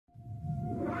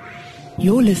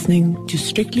You're listening to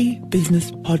Strictly Business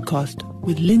Podcast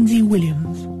with Lindsay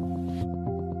Williams.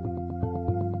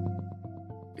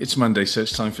 It's Monday, so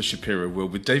it's time for Shapiroworld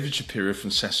with David Shapiro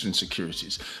from Sassuin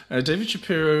Securities. David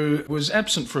Shapiro was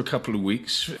absent for a couple of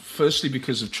weeks, firstly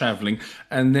because of travelling,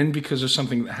 and then because of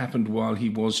something that happened while he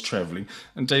was travelling.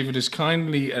 And David has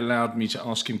kindly allowed me to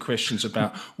ask him questions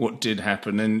about what did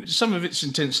happen, and some of it's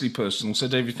intensely personal. So,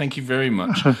 David, thank you very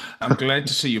much. I'm glad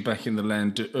to see you back in the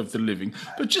land of the living.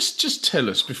 But just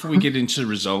tell us, before we get into the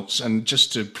results, and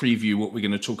just to preview what we're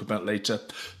going to talk about later,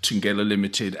 Tungela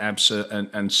Limited,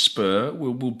 ABSA and Spur,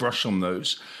 we'll brush on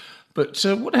those. But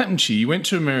what happened to you? You went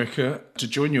to America to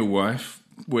join your wife,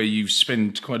 where you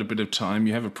spend quite a bit of time.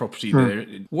 You have a property there.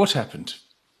 What happened?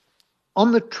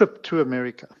 On the trip to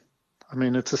America, I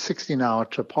mean, it's a 16-hour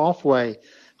trip. Halfway,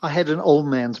 I had an old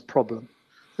man's problem,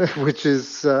 which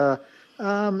is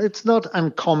it's not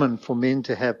uncommon for men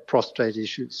to have prostate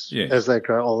issues as they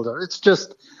grow older. It's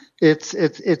just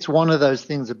it's one of those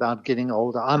things about getting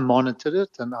older. I monitored it,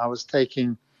 and I was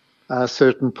taking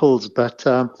certain pills, but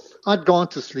I'd gone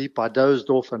to sleep. I dozed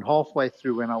off, and halfway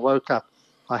through, when I woke up,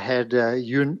 I had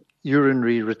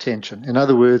urinary retention. In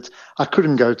other words, I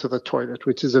couldn't go to the toilet,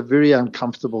 which is a very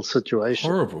uncomfortable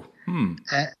situation. Horrible.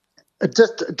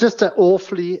 Just an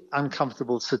awfully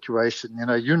uncomfortable situation.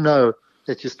 You know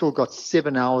that you still got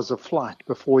 7 hours of flight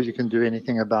before you can do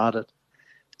anything about it.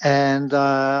 And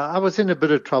I was in a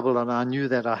bit of trouble, and I knew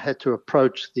that I had to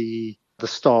approach the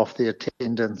staff, the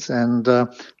attendants, and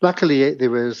luckily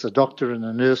there was a doctor and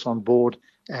a nurse on board,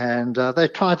 and they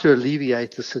tried to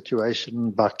alleviate the situation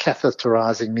by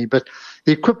catheterizing me, but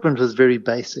the equipment was very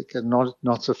basic and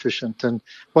not sufficient. And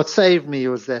what saved me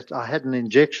was that I had an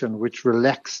injection which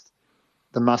relaxed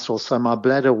the muscle, so my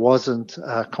bladder wasn't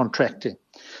contracting.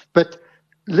 But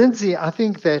Lindsay, I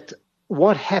think that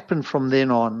what happened from then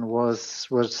on was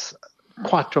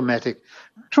quite traumatic.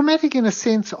 Traumatic in a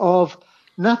sense of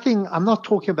nothing. I'm not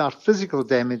talking about physical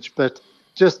damage, but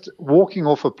just walking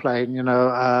off a plane.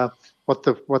 What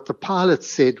the pilot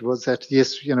said was that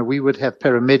yes, we would have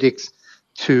paramedics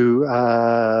to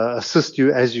assist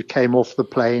you as you came off the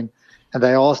plane, and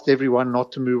they asked everyone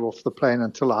not to move off the plane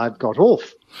until I'd got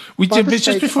off. We did, but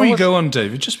just before you go on,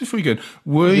 David,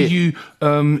 were you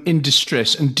in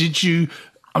distress, and did you?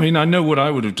 I mean, I know what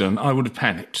I would have done. I would have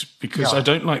panicked because I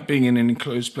don't like being in an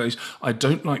enclosed place. I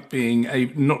don't like being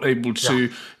not able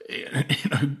to,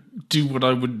 do what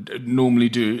I would normally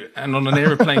do. And on an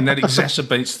aeroplane, that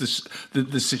exacerbates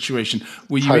the situation.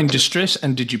 Were you in distress,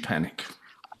 and did you panic?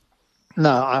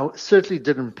 No, I certainly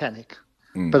didn't panic.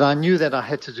 But I knew that I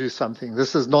had to do something.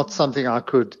 This is not something I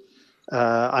could.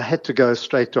 I had to go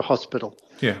straight to hospital.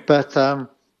 Yeah. But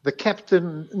the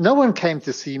captain, no one came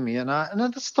to see me, and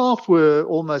the staff were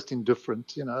almost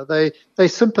indifferent. They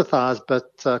sympathized,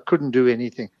 but couldn't do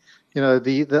anything.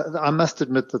 I must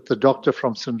admit that the doctor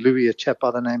from St. Louis, a chap by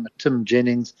the name of Tim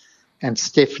Jennings, and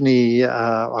Stephanie,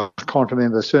 I can't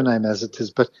remember her surname as it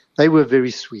is, but they were very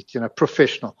sweet,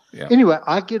 professional. Yeah. Anyway,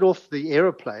 I get off the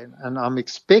aeroplane, and I'm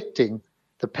expecting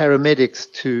the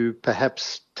paramedics to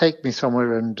perhaps take me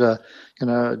somewhere and,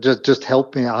 just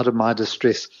help me out of my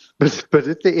distress. But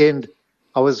at the end,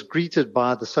 I was greeted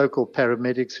by the so-called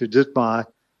paramedics who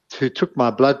took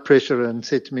my blood pressure and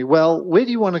said to me, well, where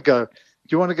do you want to go?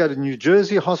 Do you want to go to New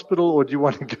Jersey Hospital, or do you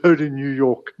want to go to New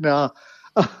York? Now,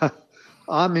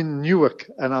 I'm in Newark,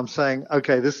 and I'm saying,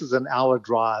 okay, this is an hour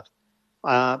drive.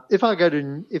 If I go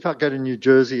to New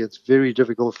Jersey, it's very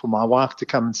difficult for my wife to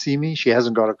come and see me. She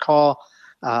hasn't got a car.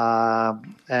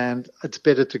 And it's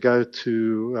better to go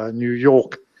to New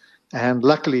York. And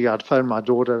luckily, I'd phoned my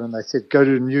daughter, and they said, go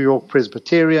to New York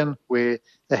Presbyterian, where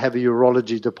they have a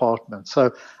urology department.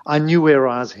 So I knew where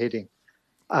I was heading.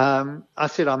 I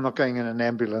said, I'm not going in an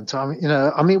ambulance.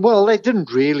 They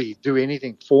didn't really do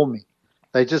anything for me.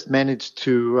 They just managed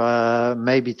to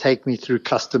maybe take me through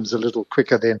customs a little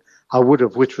quicker than I would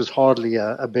have, which was hardly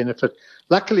a benefit.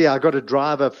 Luckily, I got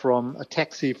a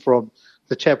taxi from.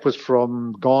 The chap was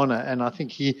from Ghana, and I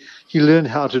think he learned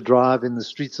how to drive in the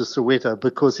streets of Soweto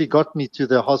because he got me to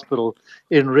the hospital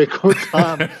in record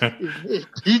time. in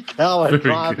peak hour Very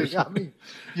driving. good. I mean,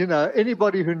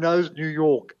 anybody who knows New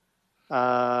York,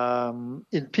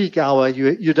 in peak hour,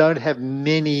 you don't have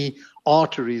many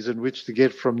arteries in which to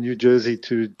get from New Jersey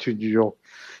to New York.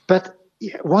 But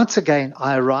once again,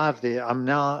 I arrived there. I'm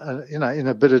now, in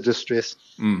a bit of distress.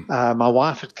 My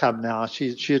wife had come now.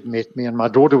 She had met me, and my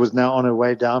daughter was now on her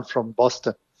way down from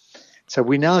Boston. So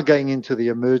we're now going into the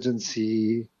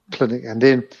emergency clinic, and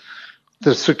then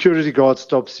the security guard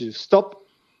stops you. Stop.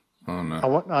 Oh,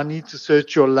 no. I need to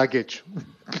search your luggage.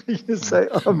 You say,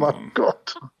 oh, my God.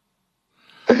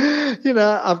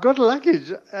 I've got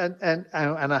luggage and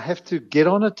I have to get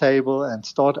on a table and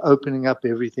start opening up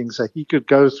everything so he could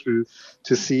go through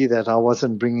to see that I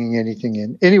wasn't bringing anything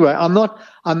in. Anyway, I'm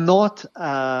not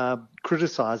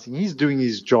criticizing. He's doing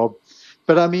his job.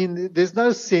 But I mean, there's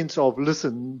no sense of,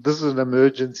 listen, this is an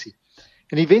emergency.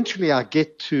 And eventually I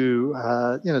get to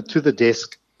the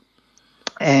desk,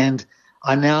 and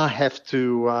I now have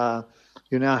to,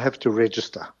 you now have to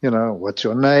register, what's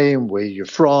your name, where you're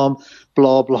from,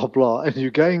 blah, blah, blah. And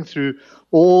you're going through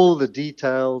all the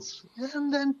details,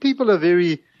 and then people are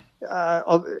very,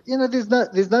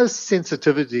 there's no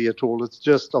sensitivity at all. It's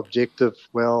just objective.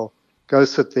 Well, go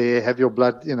sit there, have your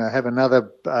blood, have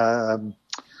another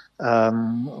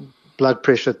blood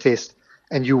pressure test,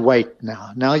 and you wait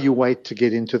now. Now you wait to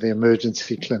get into the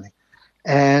emergency clinic.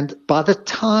 And by the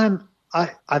time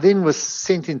I then was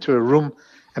sent into a room,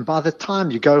 and by the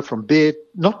time you go from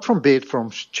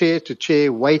chair to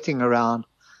chair, waiting around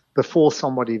before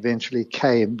somebody eventually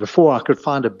came, before I could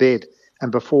find a bed,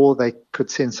 and before they could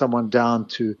send someone down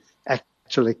to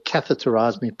actually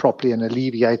catheterize me properly and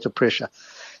alleviate the pressure.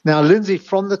 Now, Lindsay,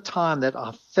 from the time that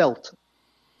I felt,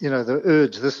 the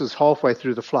urge, this was halfway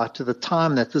through the flight, to the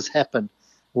time that this happened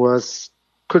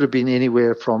could have been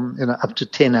anywhere from, up to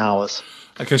 10 hours.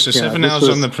 Okay, so 7 hours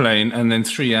on the plane, and then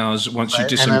 3 hours once you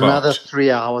disembarked. And another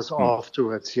 3 hours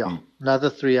afterwards, another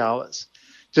 3 hours.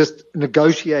 Just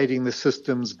negotiating the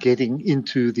systems, getting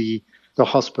into the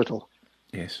hospital.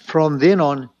 Yes. From then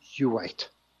on, you wait.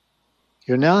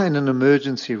 You're now in an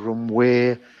emergency room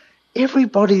where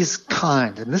everybody's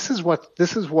kind. And this is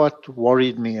what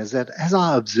worried me, is that as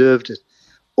I observed it,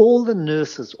 all the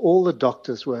nurses, all the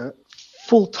doctors were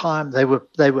full time. They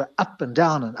were up and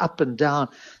down and up and down.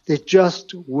 There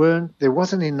weren't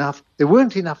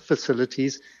enough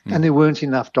facilities, and there weren't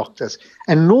enough doctors.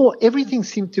 And nor everything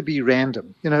seemed to be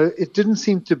random. It didn't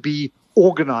seem to be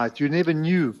organized. You never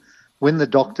knew when the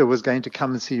doctor was going to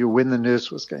come and see you, when the nurse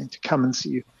was going to come and see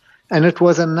you. And it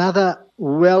was another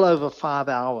well over 5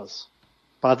 hours.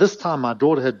 By this time, my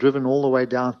daughter had driven all the way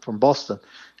down from Boston.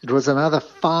 It was another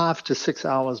 5 to 6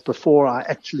 hours before I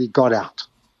actually got out,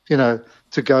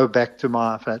 to go back to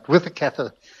my flat with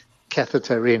a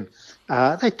catheter in.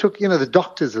 They took, the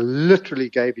doctors literally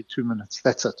gave you 2 minutes.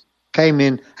 That's it. Came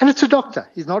in, and it's a doctor.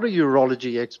 He's not a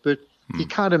urology expert. He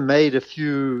kind of made a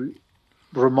few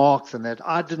remarks and that.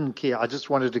 I didn't care. I just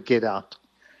wanted to get out.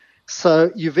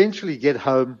 So you eventually get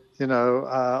home,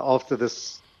 after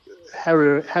this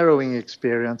harrowing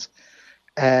experience.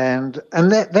 And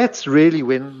that's really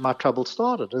when my trouble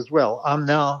started as well. I'm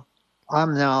now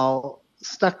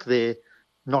stuck there,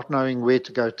 not knowing where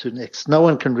to go to next. No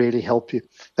one can really help you.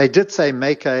 They did say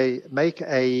make a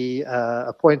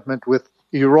appointment with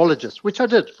a urologist, which I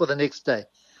did for the next day.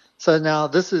 So now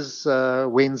this is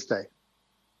Wednesday.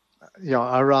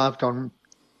 I arrived on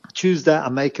Tuesday. I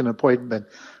make an appointment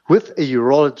with a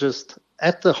urologist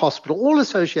at the hospital, all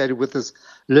associated with this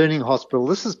learning hospital.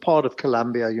 This is part of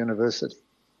Columbia University.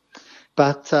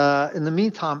 But in the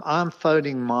meantime, I'm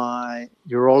phoning my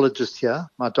urologist here,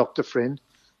 my doctor friend,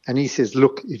 and he says,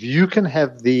 look, if you can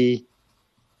have the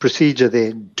procedure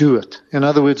there, do it. In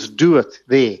other words, do it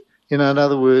there. In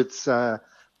other words,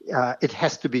 it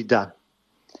has to be done.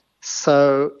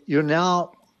 So you're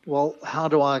now, well, how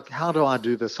do I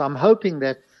do this? I'm hoping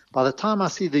that by the time I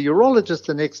see the urologist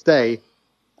the next day,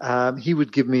 he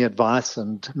would give me advice,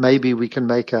 and maybe we can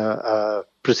make a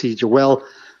procedure. Well,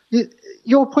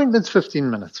 your appointment's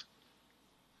 15 minutes.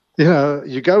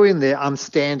 You go in there, I'm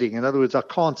standing. In other words, I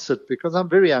can't sit because I'm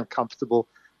very uncomfortable,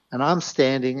 and I'm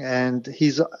standing, and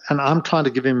I'm trying to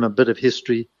give him a bit of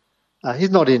history.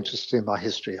 He's not interested in my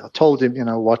history. I told him,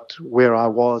 where I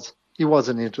was. He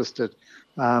wasn't interested.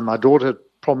 My daughter had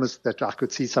promised that I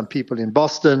could see some people in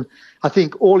Boston. I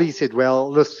think all he said, well,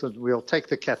 listen, we'll take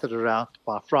the catheter out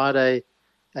by Friday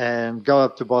and go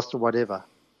up to Boston, whatever.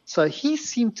 So he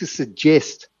seemed to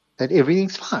suggest that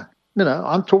everything's fine.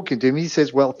 I'm talking to him. He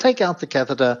says, well, take out the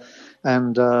catheter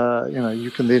and, you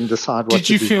can then decide what to do. Did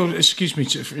you feel, excuse me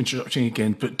for interrupting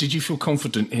again, but did you feel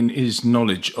confident in his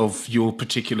knowledge of your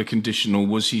particular condition, or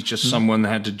was he just someone that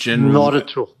had a general... Not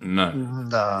at all. No.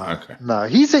 Okay. No.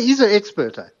 He's an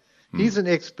expert. He's an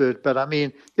expert, but I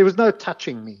mean, there was no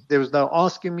touching me. There was no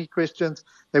asking me questions.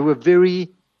 They were very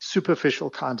superficial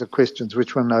kinds of questions,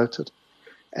 which were noted.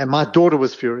 And my daughter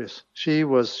was furious.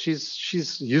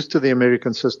 She's used to the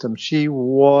American system. She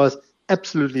was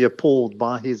absolutely appalled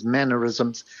by his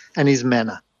mannerisms and his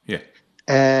manner. Yeah.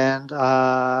 And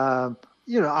I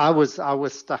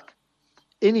was stuck.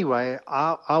 Anyway,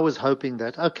 I was hoping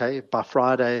that by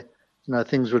Friday,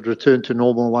 things would return to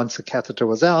normal once the catheter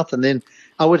was out, and then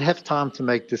I would have time to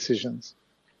make decisions.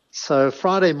 So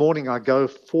Friday morning, I go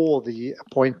for the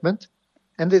appointment,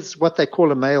 and there's what they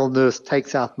call a male nurse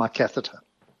takes out my catheter.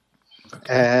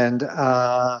 Okay. And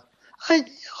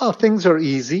things are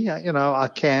easy.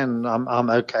 I'm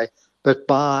okay. But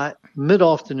by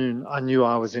mid-afternoon, I knew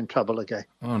I was in trouble again.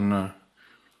 Oh, no.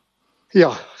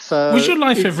 Yeah. So Was your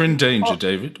life ever in danger,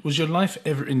 David? Was your life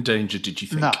ever in danger, did you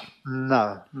think?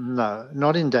 No,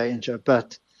 not in danger,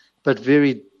 but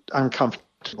very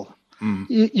uncomfortable.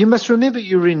 You must remember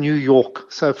you're in New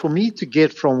York. So for me to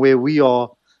get from where we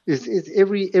are, is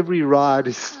every ride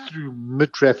is through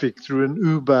mid-traffic, through an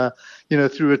Uber,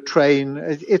 through a train.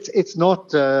 It's not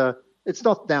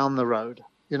down the road.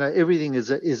 Everything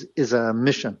is a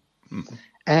mission. Mm-hmm.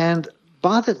 And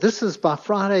by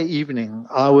Friday evening,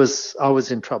 I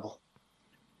was in trouble.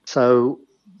 So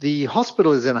the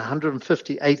hospital is in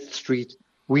 158th Street.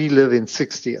 We live in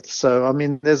 60th. So I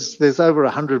mean, there's over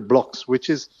 100 blocks, which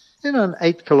is an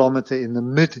 8 kilometer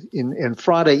in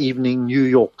Friday evening New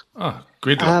York. Ah,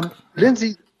 gridlock.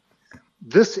 Lindsay,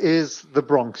 this is the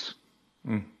Bronx.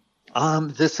 Mm.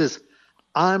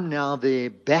 I'm now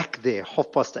back there,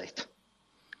 8:30,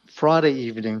 Friday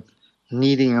evening,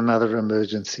 needing another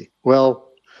emergency.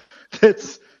 Well,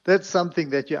 that's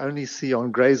something that you only see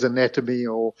on Grey's Anatomy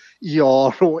or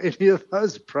ER or any of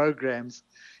those programs.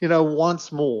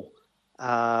 Once more,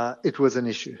 it was an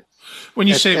issue. When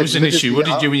you say it was an issue, what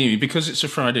did you mean? Because it's a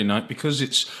Friday night, because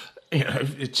it's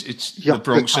the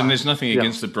Bronx, and there's nothing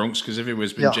against the Bronx because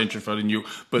everywhere's been gentrified in New York,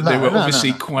 but there were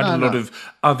obviously quite a lot of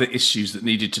other issues that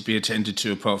needed to be attended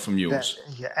to apart from yours.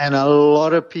 And a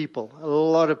lot of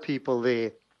people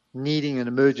there needing an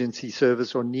emergency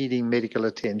service or needing medical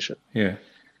attention. Yeah.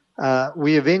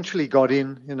 We eventually got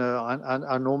in,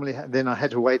 I normally, then I had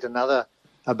to wait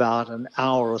about an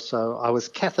hour or so. I was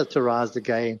catheterized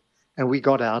again, and we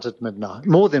got out at midnight,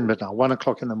 more than midnight, 1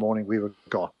 o'clock in the morning, we were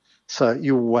gone. So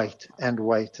you wait and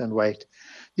wait and wait.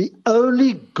 The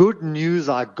only good news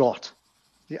I got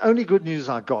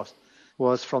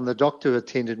was from the doctor who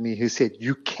attended me, who said,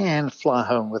 you can fly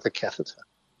home with a catheter.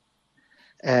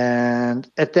 And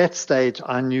at that stage,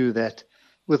 I knew that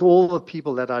with all the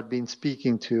people that I'd been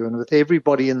speaking to and with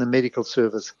everybody in the medical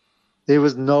service, there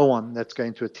was no one that's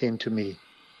going to attend to me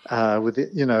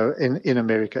in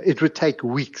America. It would take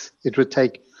weeks. It would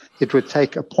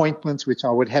take appointments, which I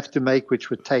would have to make, which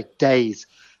would take days.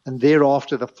 And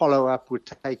thereafter, the follow-up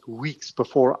would take weeks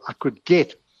before I could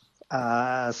get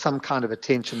some kind of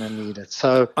attention I needed.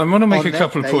 So I want to make a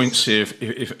couple of points here,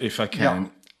 if I can. Yeah.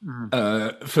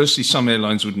 Firstly, some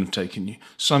airlines wouldn't have taken you.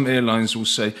 Some airlines will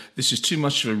say this is too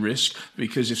much of a risk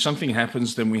because if something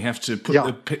happens, then we have to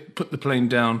put the plane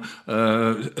down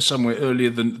somewhere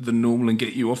earlier than normal and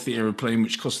get you off the aeroplane,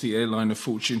 which costs the airline a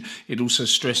fortune. It also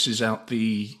stresses out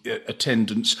the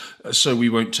attendants, so we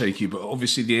won't take you. But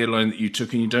obviously, the airline that you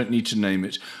took, and you don't need to name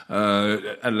it,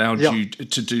 allowed you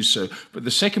to do so. But the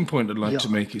second point I'd like to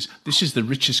make is this is the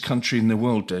richest country in the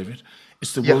world, David.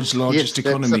 It's the world's largest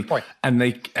economy, and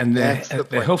their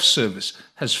health service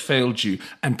has failed you,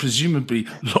 and presumably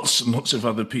lots and lots of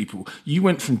other people. You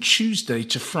went from Tuesday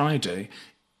to Friday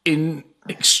in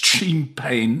extreme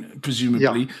pain,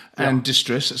 presumably, and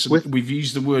distress. We've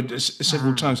used the word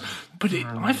several times, but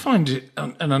I find it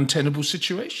an untenable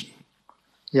situation.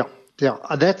 Yeah.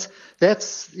 That's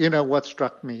what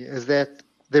struck me is that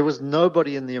there was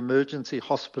nobody in the emergency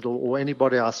hospital or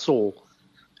anybody I saw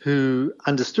who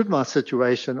understood my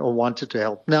situation or wanted to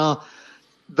help. Now,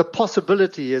 the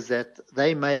possibility is that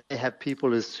they may have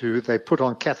people who they put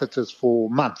on catheters for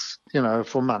months.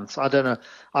 I don't know.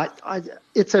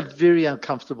 It's a very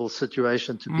uncomfortable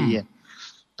situation to be in.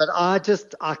 But I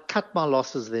cut my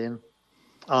losses then.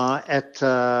 On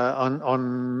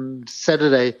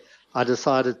Saturday, I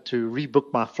decided to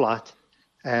rebook my flight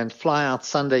and fly out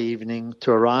Sunday evening to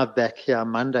arrive back here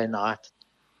Monday night.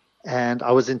 And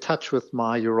I was in touch with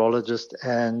my urologist,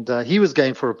 and he was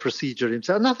going for a procedure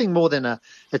himself, nothing more than a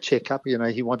checkup.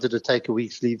 He wanted to take a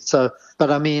week's leave. So, but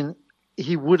I mean,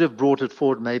 he would have brought it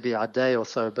forward maybe a day or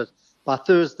so. But by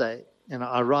Thursday,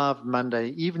 I arrived Monday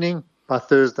evening. By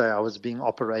Thursday, I was being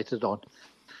operated on.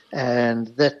 And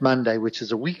that Monday, which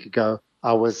is a week ago,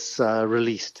 I was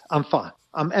released. I'm fine.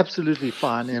 I'm absolutely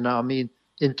fine. I mean,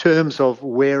 in terms of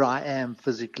where I am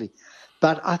physically.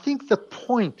 But I think the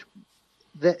point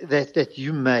that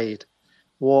you made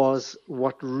was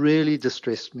what really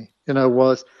distressed me,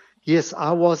 was, yes,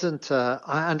 I wasn't,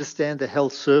 I understand the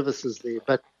health services there,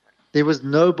 but there was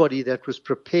nobody that was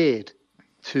prepared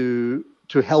to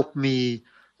help me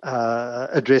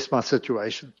address my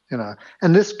situation,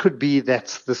 and this could be,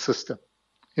 that's the system,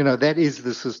 that is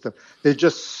the system. There's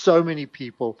just so many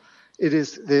people.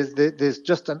 There's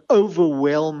just an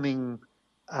overwhelming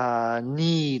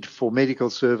need for medical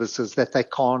services that they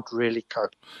can't really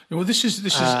cope. Well, this is.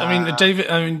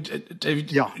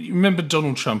 David. Yeah. You remember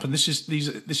Donald Trump, and this is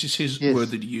his Yes.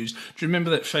 word that he used. Do you remember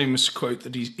that famous quote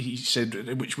that he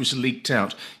said, which was leaked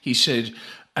out? He said,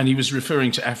 and he was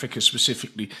referring to Africa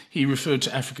specifically. He referred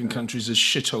to African countries as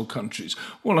shithole countries.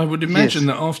 Well, I would imagine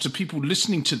that after people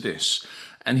listening to this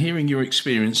and hearing your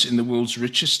experience in the world's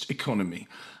richest economy,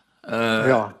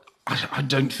 I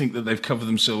don't think that they've covered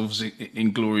themselves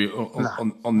in glory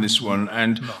on this one.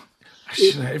 And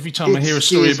every time I hear a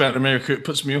story about America, it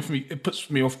puts me off. It puts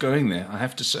me off going there, I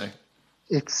have to say.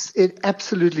 It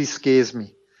absolutely scares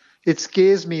me. It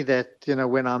scares me that,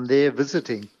 when I'm there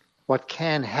visiting, what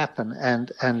can happen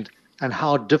and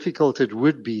how difficult it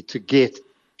would be to get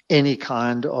any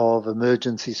kind of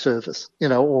emergency service,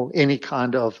 or any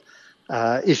kind of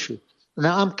issue.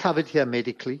 Now, I'm covered here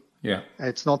medically. Yeah,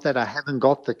 it's not that I haven't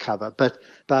got the cover, but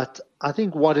I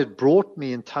think what it brought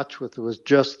me in touch with was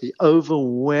just the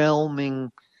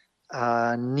overwhelming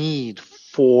need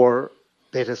for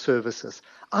better services.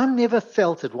 I never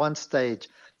felt at one stage,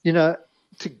 to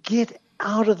get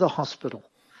out of the hospital,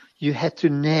 you had to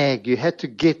nag, you had to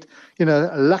get,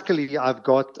 luckily I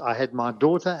had my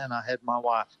daughter and I had my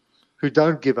wife who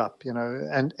don't give up,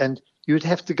 and you would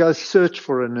have to go search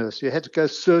for a nurse. You had to go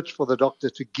search for the doctor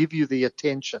to give you the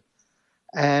attention.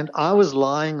 And I was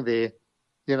lying there,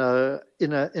 in a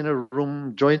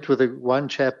room joint with one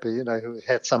chap, who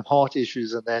had some heart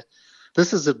issues and that.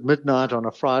 This is at midnight on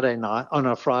a Friday night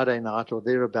or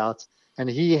thereabouts, and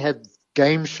he had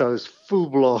game shows full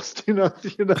blast,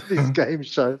 these game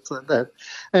shows and that.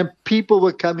 And people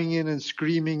were coming in and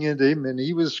screaming at him, and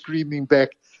he was screaming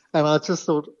back. And I just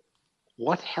thought,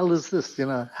 what hell is this?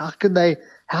 How can they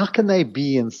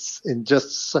be in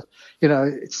just,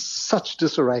 such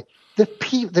disarray?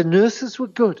 The nurses were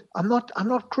good. I'm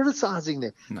not criticizing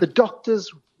them. No. The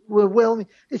doctors were well.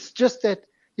 It's just that,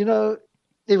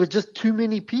 there were just too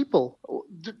many people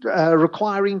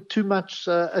requiring too much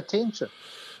attention.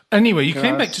 Anyway, you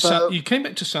came back to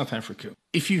South Africa.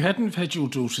 If you hadn't have had your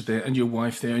daughter there and your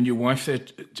wife there, and your wife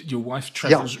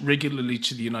travels regularly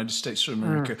to the United States of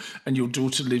America, and your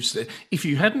daughter lives there. If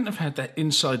you hadn't have had that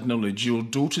inside knowledge, your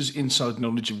daughter's inside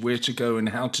knowledge of where to go and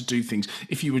how to do things,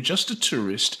 if you were just a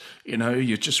tourist,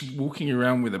 you're just walking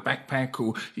around with a backpack,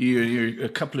 or you're a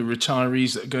couple of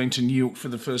retirees that are going to New York for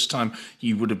the first time,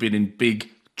 you would have been in big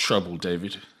trouble,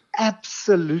 David.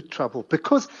 Absolute trouble,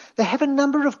 because they have a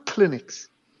number of clinics.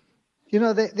 There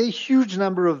are a huge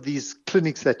number of these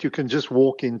clinics that you can just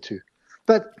walk into.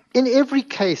 But in every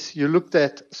case, you looked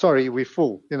at, sorry, we're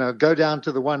full, go down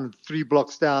to the one 3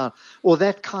 blocks down, or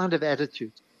that kind of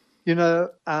attitude. There's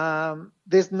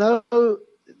no,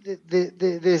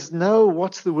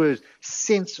 what's the word,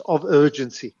 sense of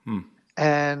urgency.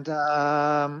 And,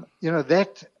 that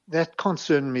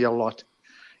concerned me a lot.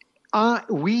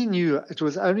 We knew, it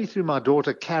was only through my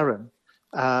daughter, Karen,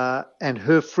 and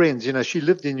her friends, she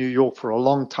lived in New York for a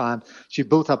long time. She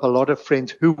built up a lot of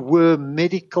friends who were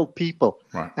medical people,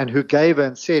 and who gave her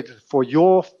and said, for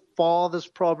your father's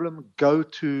problem, go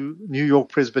to New York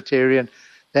Presbyterian.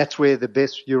 That's where the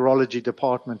best urology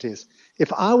department is.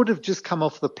 If I would have just come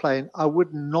off the plane, I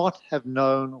would not have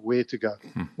known where to go.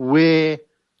 Where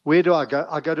do I go?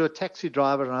 I go to a taxi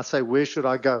driver and I say, where should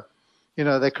I go?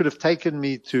 They could have taken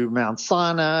me to Mount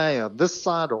Sinai or this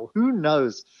side, or who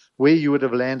knows where you would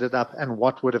have landed up and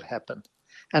what would have happened.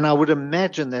 And I would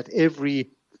imagine that every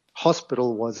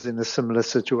hospital was in a similar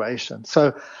situation.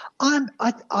 So I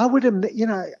would,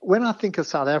 when I think of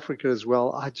South Africa as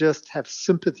well, I just have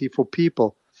sympathy for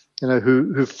people,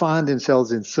 who find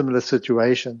themselves in similar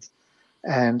situations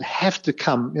and have to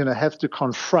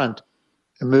confront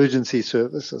emergency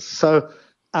services. So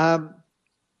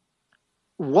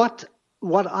what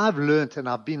I've learned, and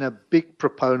I've been a big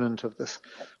proponent of this.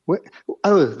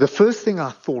 The first thing I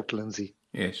thought, Lindsay,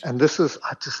 yes, and I just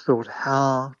thought,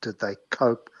 how did they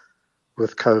cope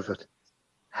with COVID?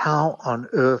 How on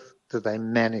earth did they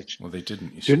manage? Well, they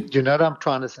didn't. Do you know what I'm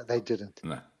trying to say? They didn't.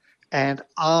 No. And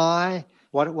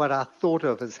what I thought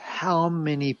of is how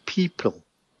many people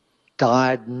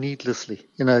died needlessly,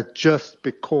 just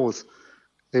because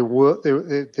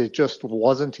there just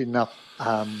wasn't enough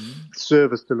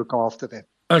service to look after them.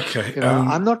 Okay.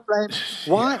 I'm not blaming.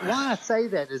 Why I say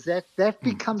that is that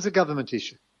becomes a government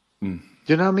issue. Do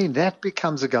you know what I mean? That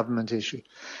becomes a government issue.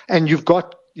 And you've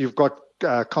got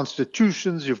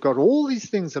constitutions, you've got all these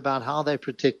things about how they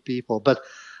protect people. But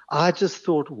I just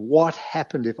thought, what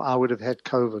happened if I would have had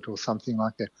COVID or something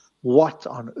like that? what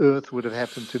on earth would have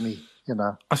happened to me, you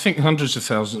know. I think hundreds of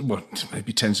thousands, well,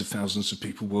 maybe tens of thousands of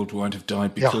people worldwide have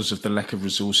died because of the lack of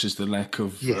resources, the lack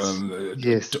of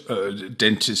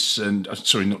dentists and,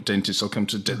 sorry, not dentists, I'll come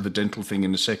to the dental thing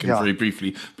in a second very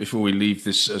briefly before we leave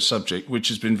this subject, which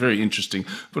has been very interesting.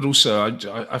 But also,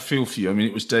 I feel for you. I mean,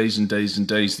 it was days and days and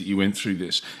days that you went through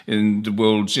this. In the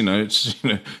world's, it's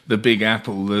the big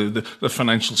apple, the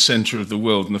financial center of the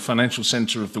world, and the financial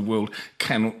center of the world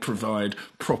cannot provide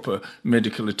proper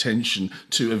medical attention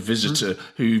to a visitor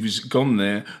who's gone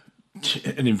there,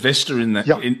 an investor in that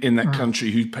in that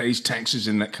country who pays taxes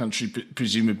in that country,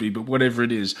 presumably. But whatever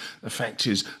it is, the fact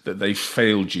is that they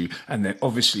failed you, and they're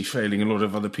obviously failing a lot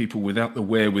of other people without the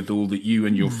wherewithal that you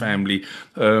and your family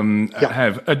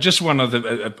have. Just one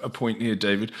other a point here,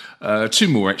 David. Two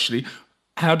more, actually.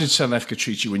 How did South Africa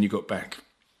treat you when you got back?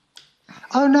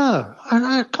 Oh, no.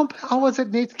 I was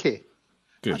at Netcare.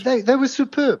 Good. They were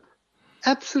superb.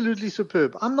 Absolutely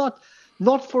superb. I'm not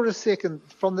for a second,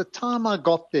 from the time I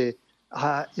got there,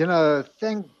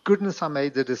 thank goodness I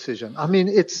made the decision. I mean,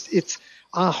 it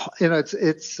was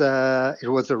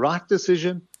the right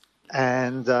decision.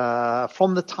 And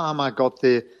from the time I got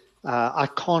there, I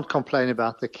can't complain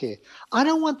about the care. I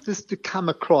don't want this to come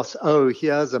across,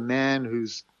 here's a man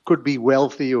who's could be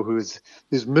wealthy or who's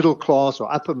middle class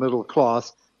or upper middle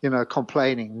class,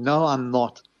 complaining. No, I'm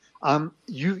not.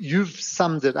 You've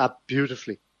summed it up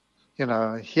beautifully.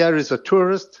 Here is a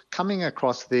tourist coming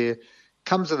across there,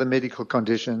 comes with a medical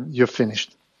condition, you're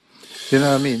finished. You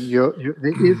know what I mean?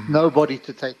 There is nobody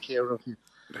to take care of you.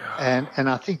 And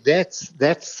I think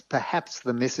that's perhaps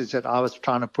the message that I was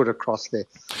trying to put across there.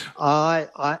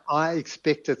 I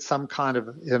expected some kind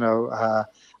of,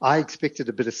 I expected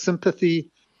a bit of sympathy,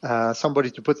 somebody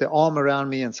to put their arm around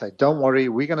me and say, don't worry,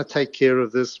 we're going to take care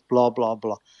of this, blah, blah,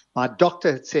 blah. My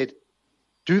doctor had said,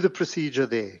 do the procedure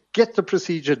there. Get the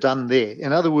procedure done there.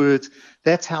 In other words,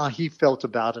 that's how he felt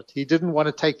about it. He didn't want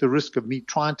to take the risk of me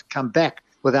trying to come back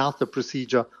without the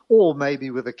procedure or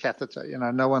maybe with a catheter.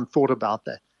 No one thought about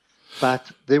that.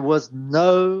 But there was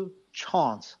no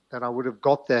chance that I would have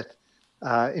got that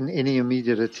in any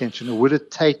immediate attention. It would have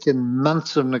taken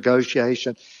months of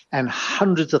negotiation and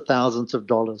hundreds of thousands of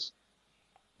dollars.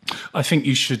 I think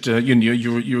you should.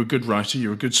 You're a good writer.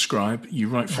 You're a good scribe. You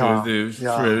write for a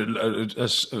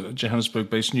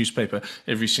Johannesburg-based newspaper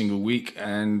every single week,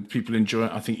 and people enjoy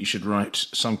it. I think you should write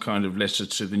some kind of letter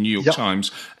to the New York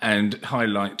Times and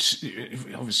highlight.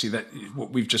 Obviously, that what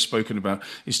we've just spoken about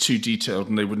is too detailed,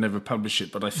 and they would never publish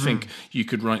it. But I think you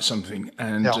could write something,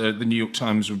 and the New York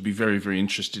Times would be very, very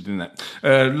interested in that.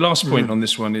 Last point on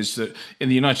this one is that in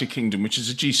the United Kingdom, which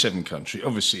is a G7 country,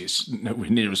 obviously it's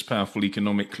nowhere near as powerful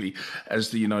economically as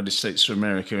the United States of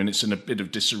America, and it's in a bit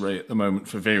of disarray at the moment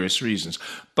for various reasons.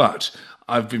 But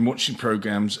I've been watching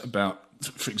programs about,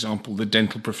 for example, the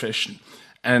dental profession.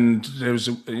 And there was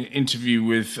an interview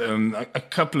with a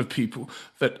couple of people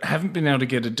that haven't been able to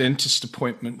get a dentist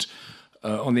appointment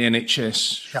on the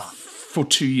NHS for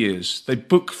 2 years. They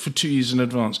book for 2 years in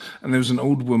advance. And there was an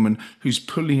old woman who's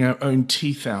pulling her own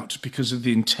teeth out because of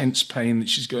the intense pain that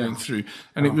she's going through.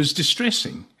 And it was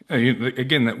distressing.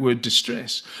 Again, that word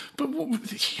distress. But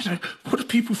what are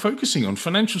people focusing on?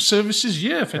 Financial services?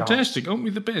 Yeah, fantastic. Aren't we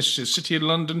the best? City of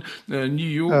London, New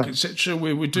York, etc.,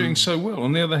 where we're doing so well.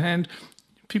 On the other hand,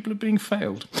 people are being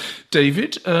failed.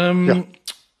 David,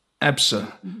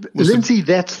 ABSA. Lindsay,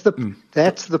 that's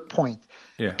the point.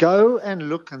 Yeah. Go and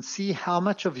look and see how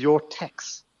much of your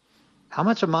tax, how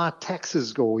much of my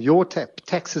taxes or your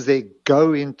taxes there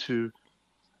go into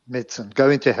medicine, go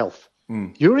into health.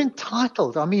 You're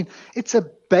entitled. I mean, it's a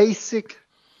basic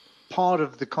part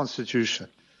of the Constitution,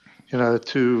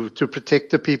 to protect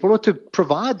the people or to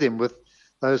provide them with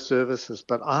those services.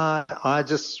 But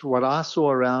what I saw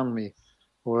around me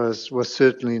was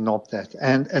certainly not that.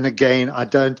 And again, I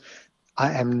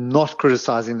am not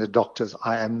criticizing the doctors.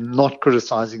 I am not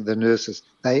criticizing the nurses.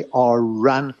 They are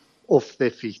run off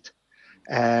their feet.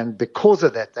 And because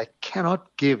of that, they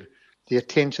cannot give the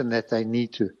attention that they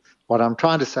need to. What I'm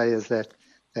trying to say is that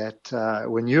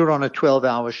when you're on a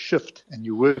 12-hour shift and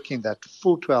you're working that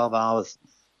full 12 hours,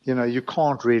 you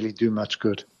can't really do much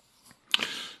good.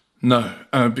 No,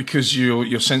 because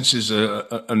your senses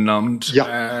are numbed,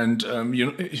 and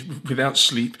without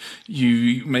sleep,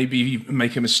 you maybe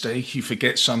make a mistake, you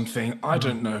forget something. I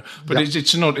don't know, but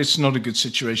it's not a good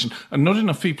situation, and not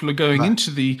enough people are going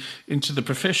into the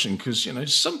profession because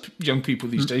some young people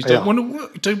these days don't want to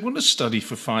work, don't want to study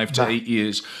for 5 to 8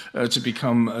 years to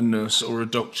become a nurse or a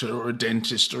doctor or a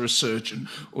dentist or a surgeon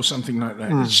or something like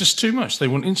that. It's just too much. They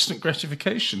want instant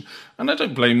gratification, and I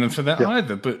don't blame them for that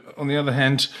either. But on the other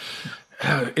hand,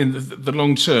 in the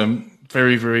long term,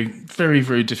 Very, very, very,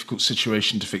 very difficult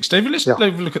situation to fix. David, let's have a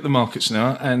look at the markets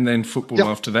now and then football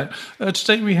after that.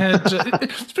 Today we had,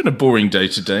 it's been a boring day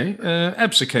today.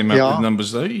 ABSA came out with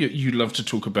numbers though. You love to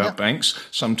talk about banks,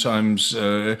 sometimes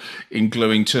in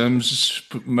glowing terms,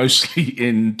 but mostly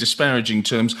in disparaging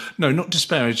terms. No, not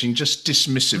disparaging, just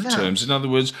dismissive terms. In other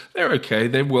words, they're okay,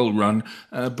 they're well run,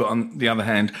 but on the other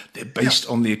hand, they're based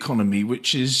on the economy,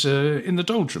 which is in the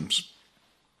doldrums.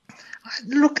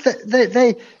 Look,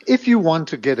 they if you want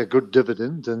to get a good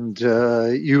dividend and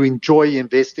you enjoy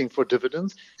investing for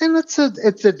dividends, then it's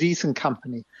a decent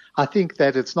company. I think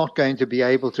that it's not going to be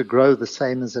able to grow the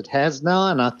same as it has now,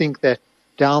 and I think that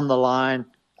down the line,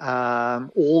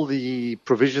 all the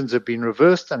provisions have been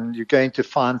reversed, and you're going to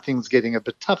find things getting a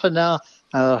bit tougher now.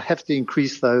 I'll have to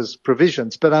increase those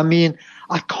provisions. But I mean,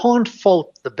 I can't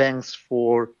fault the banks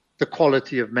for the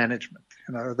quality of management.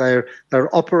 You know,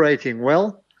 they're operating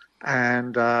well.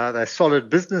 And they're solid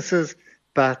businesses,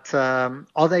 but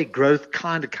are they growth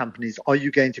kind of companies? Are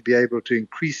you going to be able to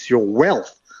increase your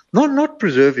wealth? Not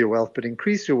preserve your wealth, but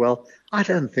increase your wealth? I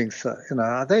don't think so. You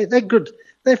know, they're good.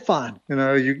 They're fine. You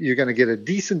know, you're going to get a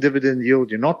decent dividend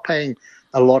yield. You're not paying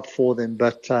a lot for them,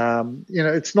 but you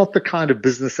know, it's not the kind of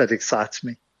business that excites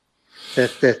me.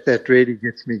 That really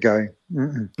gets me going.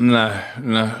 No.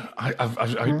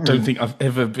 I don't think I've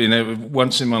ever been able,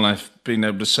 once in my life, been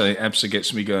able to say ABSA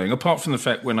gets me going. Apart from the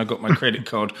fact when I got my credit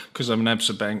card, because I'm an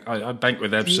ABSA bank, I bank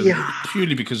with ABSA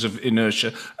purely because of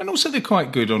inertia. And also they're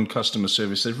quite good on customer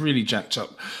service. They've really jacked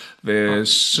up their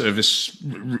service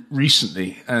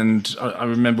recently. And I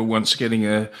remember once getting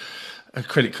a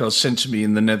credit card sent to me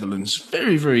in the Netherlands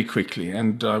very, very quickly,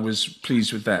 and I was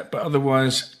pleased with that. But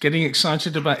otherwise, getting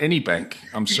excited about any bank,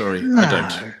 I'm sorry, I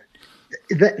don't.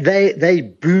 They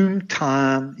boom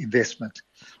time investment.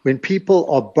 When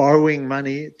people are borrowing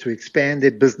money to expand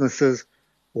their businesses,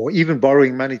 or even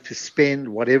borrowing money to spend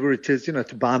whatever it is, you know,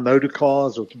 to buy motor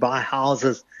cars or to buy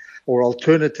houses, or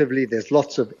alternatively, there's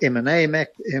lots of M&A,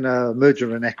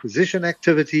 merger and acquisition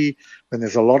activity, when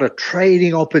there's a lot of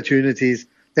trading opportunities.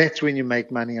 That's when you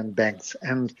make money on banks.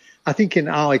 And I think in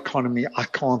our economy, I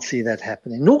can't see that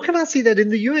happening. Nor can I see that in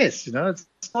the US. You know,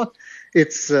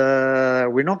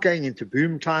 we're not going into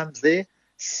boom times there.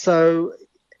 So,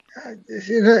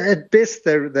 you know, at best,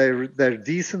 they're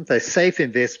decent, they're safe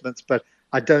investments, but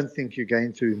I don't think you're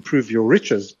going to improve your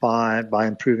riches by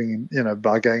improving, you know,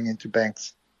 by going into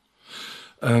banks.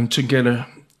 Together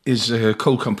is a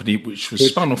coal company which was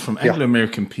spun off from Anglo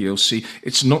American PLC.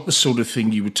 It's not the sort of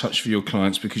thing you would touch for your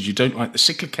clients because you don't like the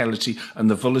cyclicality and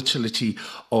the volatility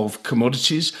of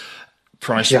commodities,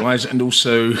 price-wise, and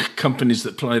also companies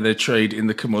that ply their trade in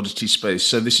the commodity space.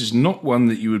 So this is not one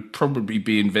that you would probably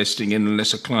be investing in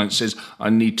unless a client says,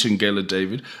 I need Thungela,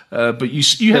 David. But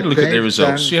you had a look at their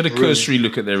results. You had a cursory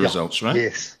look at their results, right?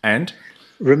 Yes. And?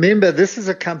 Remember, this is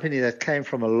a company that came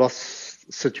from a loss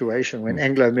situation. When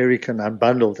Anglo American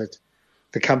unbundled it,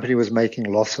 the company was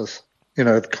making losses. You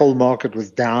know, the coal market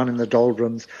was down in the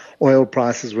doldrums, oil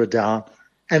prices were down,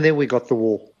 and then we got the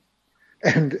war.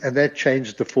 And that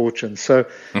changed the fortune. So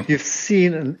you've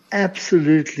seen an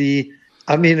absolutely,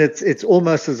 I mean, it's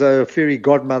almost as though a fairy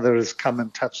godmother has come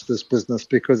and touched this business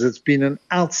because it's been an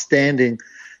outstanding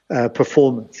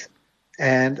performance.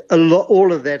 And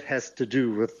all of that has to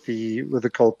do with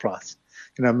the coal price.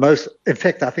 You know, in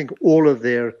fact, I think all of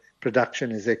their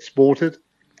production is exported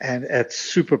and at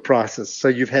super prices. So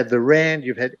you've had the rand,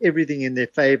 you've had everything in their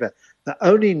favor. The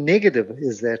only negative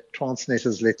is that Transnet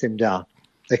has let them down.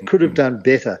 They could have done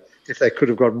better if they could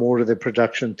have got more of their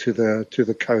production to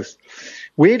the coast.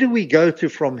 Where do we go to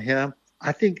from here?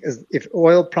 I think if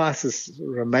oil prices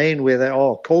remain where they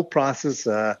are, coal prices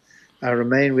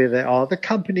remain where they are, the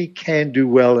company can do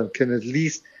well and can at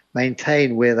least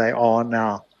maintain where they are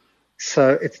now.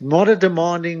 So it's not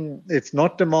demanding.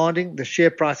 The share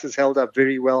price has held up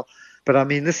very well. But I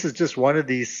mean, this is just one of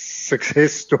these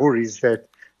success stories that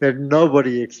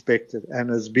nobody expected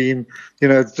and has been, you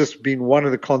know, it's just been one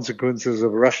of the consequences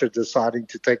of Russia deciding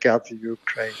to take out the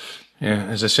Ukraine. Yeah,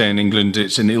 as I say in England,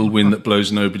 it's an ill wind that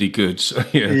blows nobody good. So,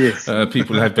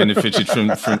 people have benefited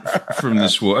from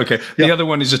this war. Okay, the other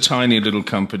one is a tiny little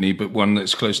company, but one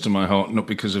that's close to my heart, not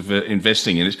because of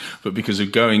investing in it, but because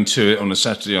of going to it on a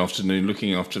Saturday afternoon,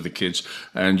 looking after the kids,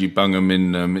 and you bung them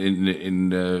in I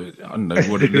don't know,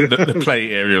 the play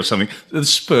area or something, the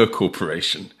Spur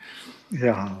Corporation.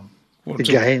 Yeah,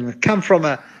 again,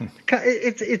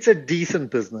 it's a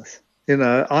decent business. You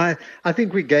know, I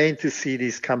think we're going to see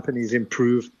these companies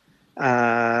improve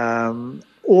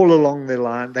all along the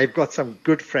line. They've got some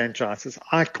good franchises.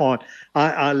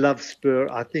 I love Spur.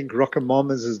 I think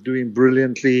Rockamama's is doing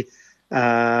brilliantly.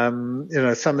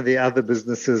 Some of the other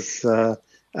businesses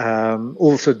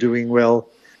also doing well.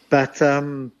 But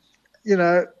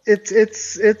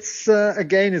it's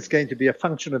again, it's going to be a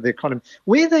function of the economy.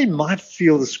 Where they might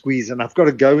feel the squeeze, and I've got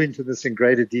to go into this in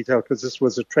greater detail because this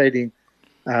was a trading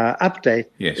update,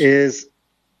 yes, is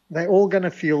they're all going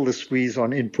to feel the squeeze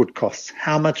on input costs.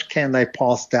 How much can they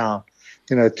pass down,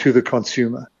 to the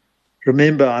consumer?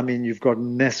 Remember, I mean, you've got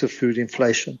massive food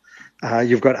inflation.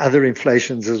 You've got other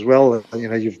inflations as well.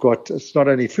 You've got, it's not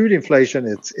only food inflation,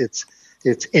 it's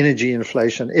energy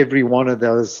inflation. Every one of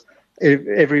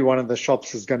the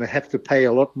shops is going to have to pay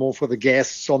a lot more for the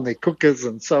gas on their cookers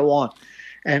and so on.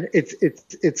 And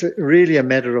it's really a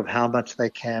matter of how much they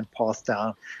can pass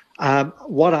down.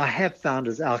 What I have found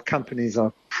is our companies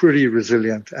are pretty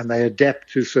resilient and they adapt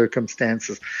to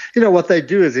circumstances. What they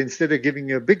do is instead of giving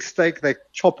you a big steak, they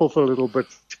chop off a little bit.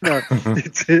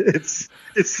 It's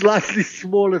slightly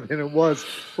smaller than it was.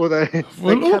 Or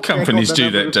all companies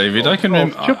do that, David. I can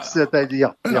remember. Chips that they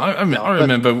do. I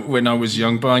remember when I was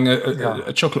young buying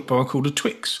a chocolate bar called a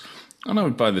Twix. And I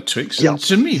would buy the Twix. And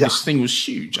to me, this thing was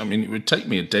huge. I mean, it would take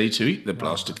me a day to eat the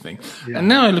blasted thing. And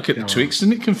now I look at the Twix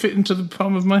and it can fit into the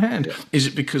palm of my hand. Is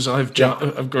it because I've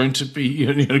grown to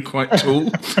be quite tall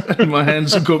and my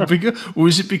hands have got bigger? Or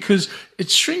is it because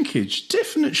it's shrinkage?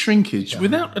 Definite shrinkage.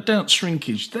 Without a doubt,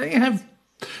 shrinkage.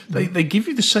 They give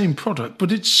you the same product,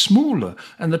 but it's smaller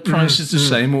and the price is the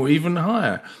same or even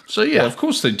higher. So, of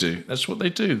course they do. That's what they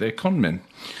do. They're con men.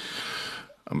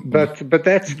 But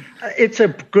it's a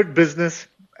good business.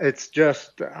 It's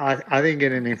just, I think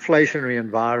in an inflationary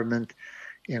environment,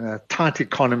 in a tight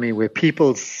economy where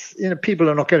people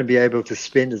are not going to be able to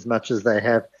spend as much as they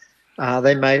have,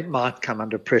 they might come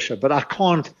under pressure. But I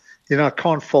can't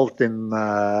fault them.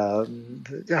 I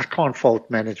can't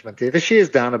fault management there. The share's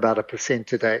down about 1%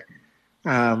 today.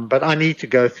 But I need to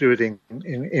go through it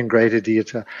in greater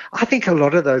detail. I think a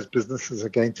lot of those businesses are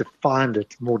going to find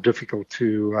it more difficult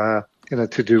to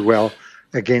do well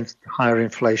against higher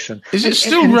inflation. Is it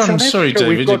still run? Sorry,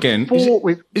 David. Again,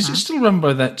 is it still run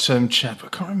by that chap? I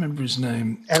can't remember his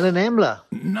name. Alan Amler.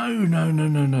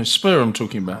 No. Spur. I'm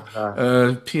talking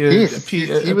about. Pierre. Yes,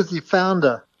 he was the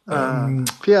founder.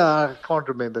 Pierre, I can't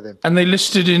remember them. And they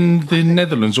listed in the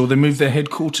Netherlands, or they moved their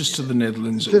headquarters to the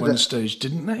Netherlands at one stage,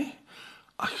 didn't they?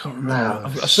 I can't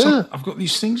remember. I've got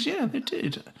these things. Yeah, they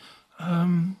did.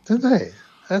 Did they?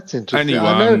 That's interesting.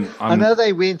 Anyway, I know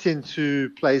they went into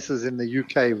places in the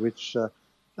UK which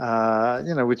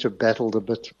have battled a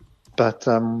bit, but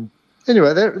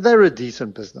anyway, they're a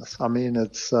decent business. I mean,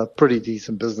 it's a pretty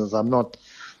decent business.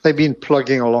 They've been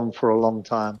plugging along for a long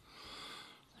time.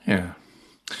 Yeah,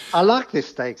 I like their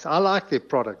steaks. I like their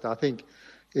product. I think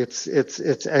it's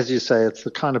as you say, it's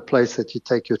the kind of place that you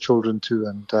take your children to,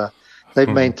 and they've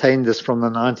maintained this from the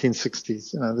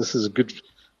 1960s. This is a good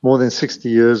more than 60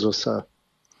 years or so.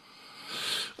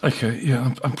 Okay,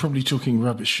 yeah, I'm probably talking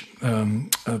rubbish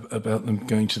about them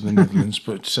going to the Netherlands,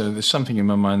 but there's something in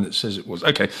my mind that says it was.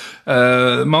 Okay,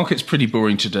 the market's pretty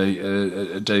boring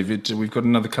today, David. We've got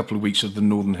another couple of weeks of the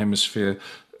Northern Hemisphere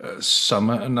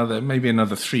summer, maybe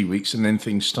another 3 weeks, and then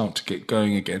things start to get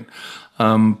going again.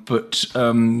 But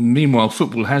meanwhile,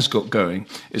 football has got going.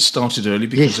 It started early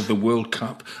because of the World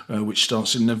Cup, which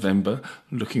starts in November.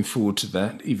 Looking forward to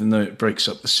that, even though it breaks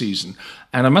up the season.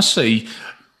 And I must say,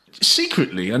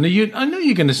 secretly, I know you're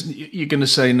going to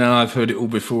say, no, I've heard it all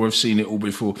before, I've seen it all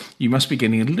before. You must be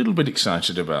getting a little bit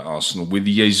excited about Arsenal with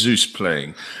Jesus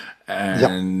playing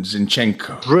and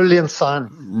Zinchenko. Brilliant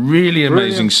signing. Really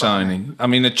amazing signing. I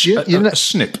mean, a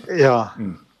snip. Yeah.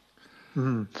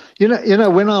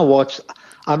 When I watched,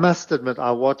 I must admit,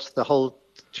 I watched the whole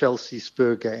Chelsea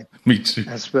Spur game. Me too.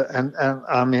 And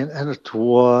I mean, and it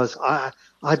was, I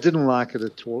didn't like it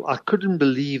at all. I couldn't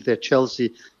believe that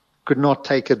Chelsea could not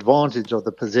take advantage of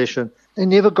the possession. They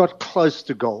never got close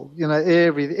to goal.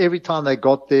 Every time they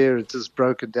got there, it just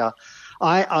broken down.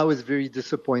 I was very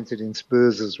disappointed in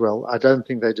Spurs as well. I don't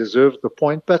think they deserved the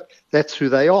point, but that's who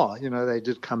they are. They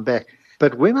did come back.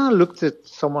 But when I looked at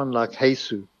someone like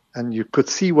Jesus, and you could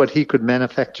see what he could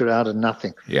manufacture out of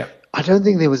nothing. Yeah. I don't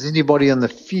think there was anybody on the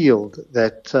field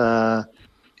that,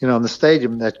 on the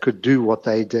stadium that could do what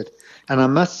they did. And I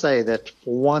must say that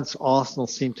for once, Arsenal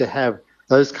seem to have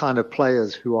those kind of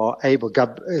players who are able,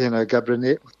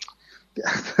 Gabriel,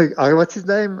 what's his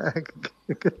name?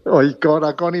 Oh, God,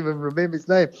 I can't even remember his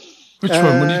name. Which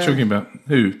one? What are you talking about?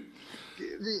 Who?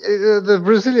 The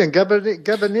Brazilian,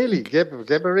 Gabrielli.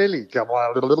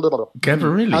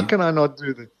 How can I not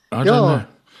do that? I don't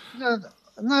know.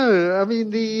 No, I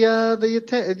mean,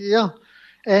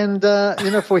 And,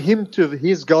 for him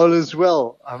his goal as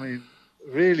well, I mean,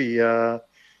 really,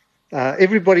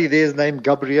 everybody there is named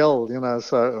Gabriel,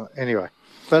 so anyway.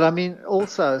 But I mean,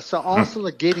 also, so Arsenal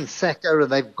are getting Saka,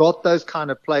 and they've got those kind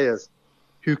of players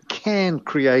who can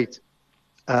create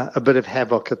a bit of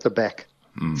havoc at the back.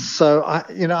 So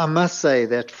I must say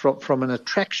that from an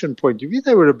attraction point of view,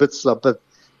 they were a bit slow,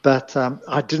 but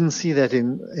I didn't see that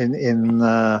in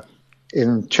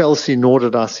Chelsea, nor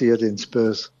did I see it in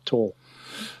Spurs at all.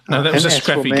 No, that was a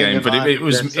scrappy game, but it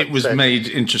was made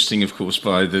interesting, of course,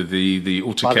 by the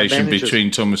altercation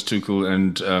between Thomas Tuchel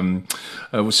and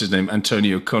what's his name,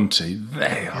 Antonio Conte.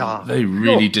 They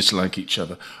really dislike each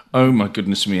other. Oh my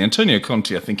goodness me, Antonio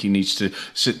Conte! I think he needs to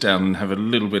sit down and have a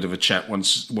little bit of a chat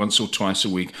once or twice a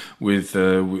week with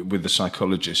the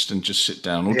psychologist, and just sit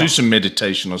down or do some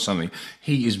meditation or something.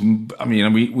 He is. I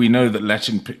mean, we know that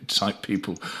Latin type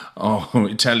people are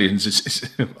Italians.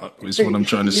 Is what I'm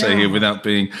trying to say here, without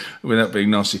being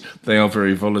nasty. They are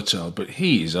very volatile, but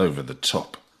he is over the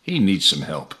top. He needs some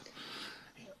help.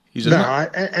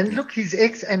 And look, he's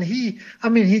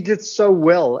he did so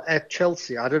well at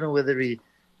Chelsea. I don't know whether he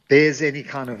bears any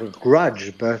kind of a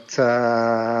grudge, but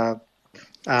the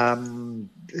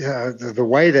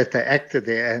way that they acted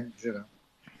there, and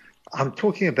I'm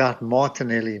talking about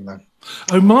Martinelli, man.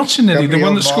 Oh, Martinelli, the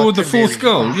one that scored the fourth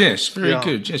goal. Yes, very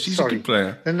good. Yes, he's a good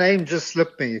player. The name just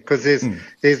slipped me because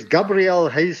there's Gabriel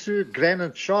Jesus,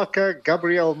 Granit Xhaka,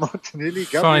 Gabriel Martinelli.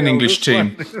 Fine English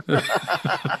team.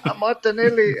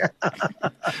 Martinelli.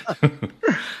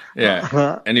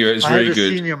 Yeah. Anyway, it's very good. I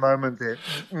had a senior moment there.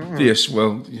 Yes,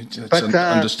 well, that's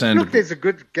understandable. Look, there's a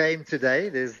good game today.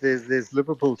 There's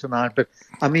Liverpool tonight, but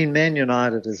I mean, Man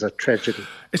United is a tragedy.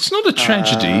 It's not a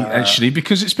tragedy, actually,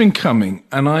 because it's been coming,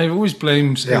 and I've always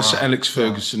blamed Sir Alex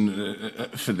Ferguson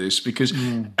for this, because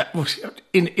in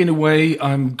a way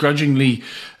I'm grudgingly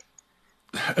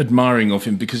admiring of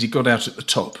him, because he got out at the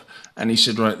top. And he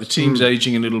said, right, the team's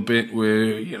aging a little bit.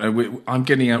 I'm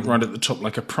getting out right at the top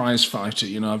like a prize fighter.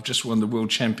 I've just won the world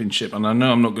championship, and I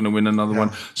know I'm not going to win another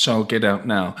one, so I'll get out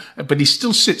now. But he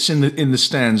still sits in the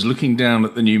stands, looking down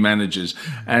at the new managers.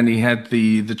 And he had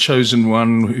the chosen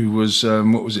one, who was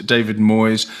David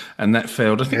Moyes, and that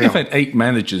failed. I think they've had 8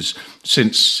 managers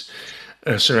since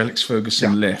Sir Alex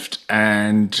Ferguson left,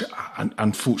 and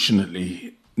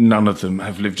unfortunately, none of them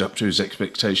have lived up to his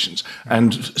expectations.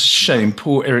 And shame,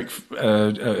 poor Eric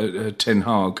Ten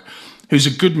Hag, who's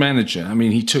a good manager. I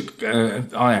mean, he took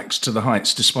Ajax to the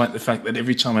heights, despite the fact that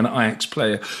every time an Ajax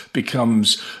player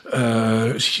becomes,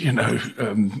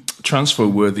 transfer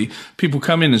worthy, people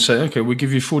come in and say, okay, we'll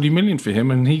give you 40 million for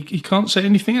him. And he can't say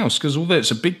anything else, because although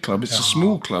it's a big club, it's a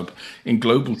small club in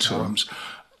global terms.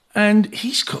 And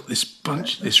he's got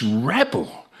this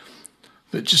rabble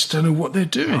that just don't know what they're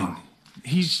doing.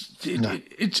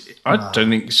 I don't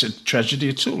think it's a tragedy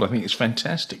at all. I think it's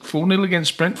fantastic. 4-0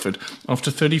 against Brentford after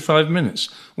 35 minutes.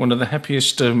 One of the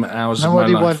happiest hours of my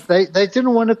life. They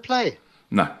didn't want to play.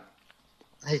 No.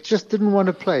 They just didn't want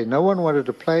to play. No one wanted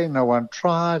to play. No one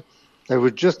tried. They were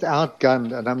just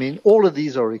outgunned. And I mean, all of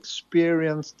these are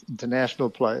experienced international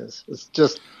players. It's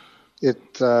just,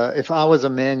 if I was a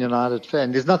Man United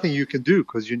fan, there's nothing you can do,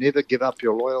 because you never give up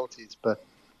your loyalties.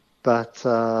 But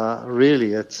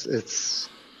really, it's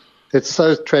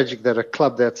so tragic that a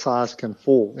club that size can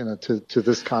fall, to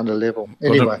this kind of level.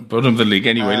 Anyway, bottom of the league.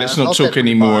 Anyway, let's not talk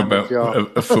any more about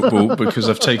football, because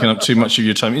I've taken up too much of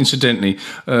your time. Incidentally,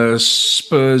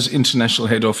 Spurs International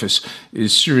Head Office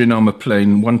is Suriname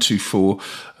Plane 124,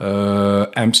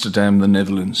 Amsterdam, the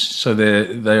Netherlands. So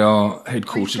they are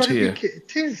headquartered here.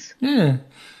 It is. Yeah.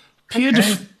 Pierre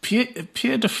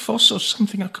de Vos or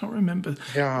something, I can't remember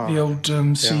the old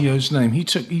CEO's name. He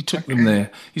took them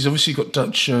there. He's obviously got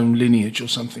Dutch lineage or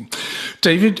something.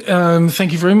 David,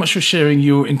 thank you very much for sharing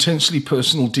your intensely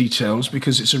personal details,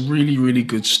 because it's a really, really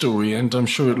good story, and I'm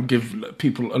sure it'll give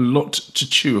people a lot to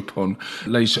chew upon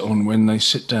later on when they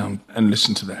sit down and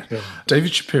listen to that. Yeah.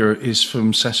 David Shapiro is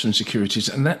from Sasfin Securities,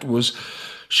 and that was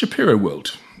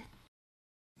Shapiroworld.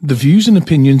 The views and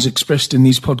opinions expressed in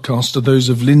these podcasts are those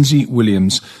of Lindsay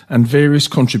Williams and various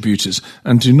contributors,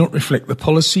 and do not reflect the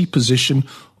policy, position,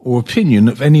 or opinion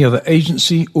of any other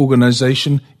agency,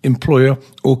 organisation, employer,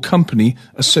 or company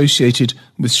associated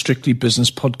with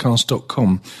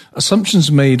strictlybusinesspodcast.com.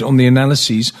 Assumptions made on the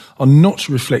analyses are not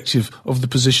reflective of the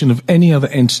position of any other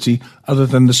entity other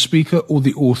than the speaker or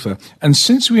the author. And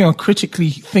since we are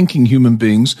critically thinking human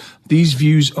beings, these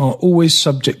views are always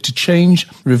subject to change,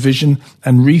 revision,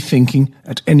 and rethinking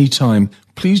at any time.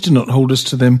 Please do not hold us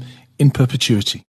to them in perpetuity.